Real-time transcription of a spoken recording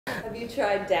Have you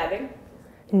tried dabbing?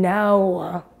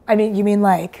 No. I mean, you mean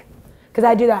like, because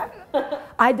I do that.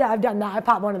 I've done that. I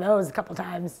popped one of those a couple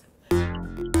times. With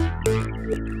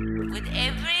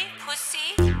every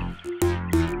pussy,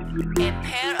 a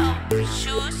pair of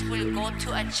shoes will go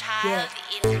to a child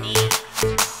in need.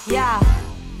 Yeah.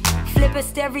 Flip a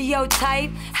stereotype.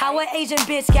 How an Asian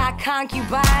bitch got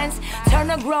concubines.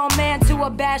 Turn a grown man to a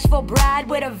bashful bride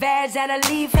with a vag that'll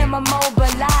leave him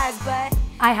immobilized. But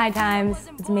Hi, High Times.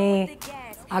 It's me,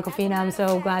 Awkafina. I'm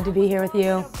so glad to be here with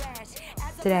you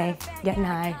today, getting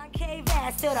high.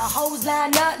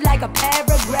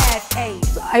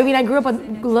 I mean, I grew up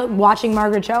watching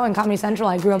Margaret Cho and Comedy Central.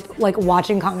 I grew up like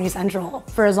watching Comedy Central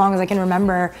for as long as I can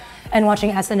remember, and watching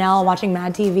SNL, watching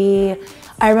Mad TV.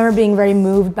 I remember being very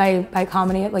moved by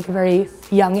comedy at like a very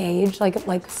young age,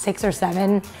 like 6 or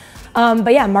 7.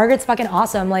 But yeah, Margaret's fucking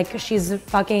awesome. Like she's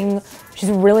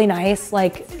really nice.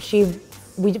 Like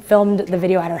we filmed the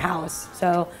video at her house,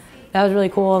 so that was really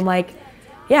cool. And like,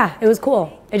 yeah, it was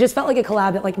cool. It just felt like a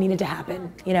collab that like needed to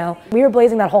happen, you know? We were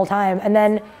blazing that whole time, and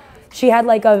then she had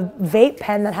like a vape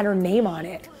pen that had her name on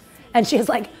it. And she was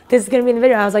like, this is gonna be in the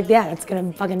video. I was like, yeah, it's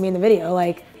gonna fucking be in the video.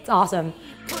 Like, it's awesome.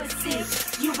 Pussy,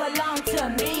 you belong to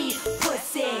me,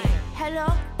 pussy. Hello,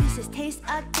 this is Taste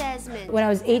of Jasmine. When I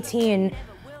was 18,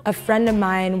 a friend of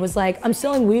mine was like, I'm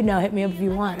selling weed now, hit me up if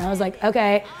you want. And I was like,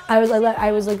 okay. I was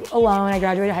like alone, I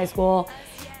graduated high school,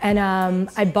 and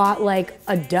I bought like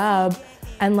a dub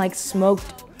and like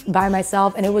smoked by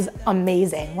myself, and it was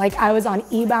amazing. Like I was on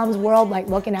E-Bombs World, like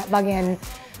looking at fucking,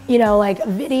 you know, like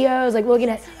videos, like looking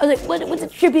at, I was like, what's a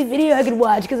trippy video I could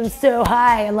watch because I'm so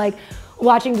high, and like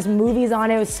watching just movies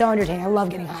on it. It was so entertaining. I love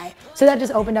getting high. So that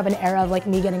just opened up an era of like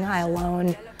me getting high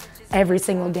alone every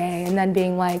single day, and then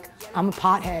being like, I'm a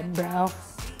pothead, bro.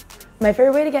 My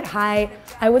favorite way to get high,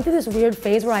 I went through this weird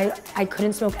phase where I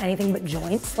couldn't smoke anything but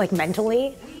joints, like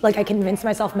mentally. Like I convinced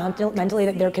myself mentally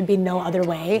that there could be no other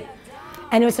way.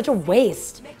 And it was such a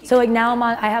waste. So like now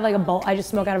I have like a bowl, I just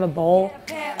smoke out of a bowl.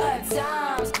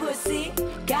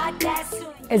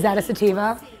 Is that a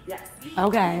sativa? Yes.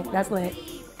 Okay, that's lit.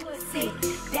 If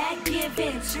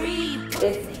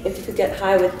you could get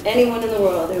high with anyone in the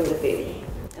world, who would it be?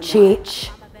 Cheech.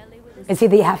 Is he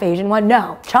the half Asian one?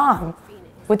 No, Chong,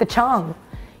 with the Chong.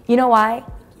 You know why?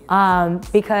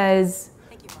 Because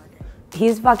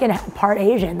he's fucking part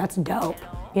Asian. That's dope.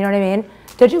 You know what I mean?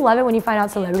 Don't you love it when you find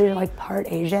out celebrities are like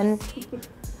part Asian?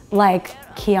 Like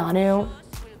Keanu,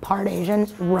 part Asian.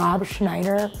 Rob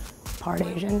Schneider, part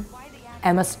Asian.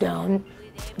 Emma Stone,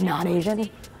 not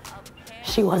Asian.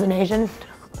 She wasn't Asian.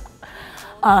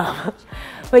 But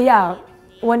yeah,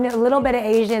 when a little bit of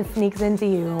Asian sneaks into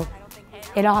you,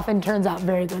 it often turns out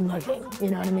very good looking. You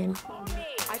know what I mean?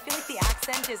 I feel like the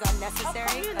accent is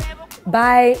unnecessary.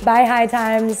 Bye, High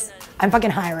Times. I'm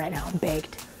fucking high right now, I'm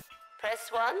baked. Press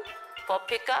 1 for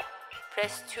pickup,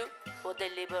 press 2 for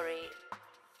delivery.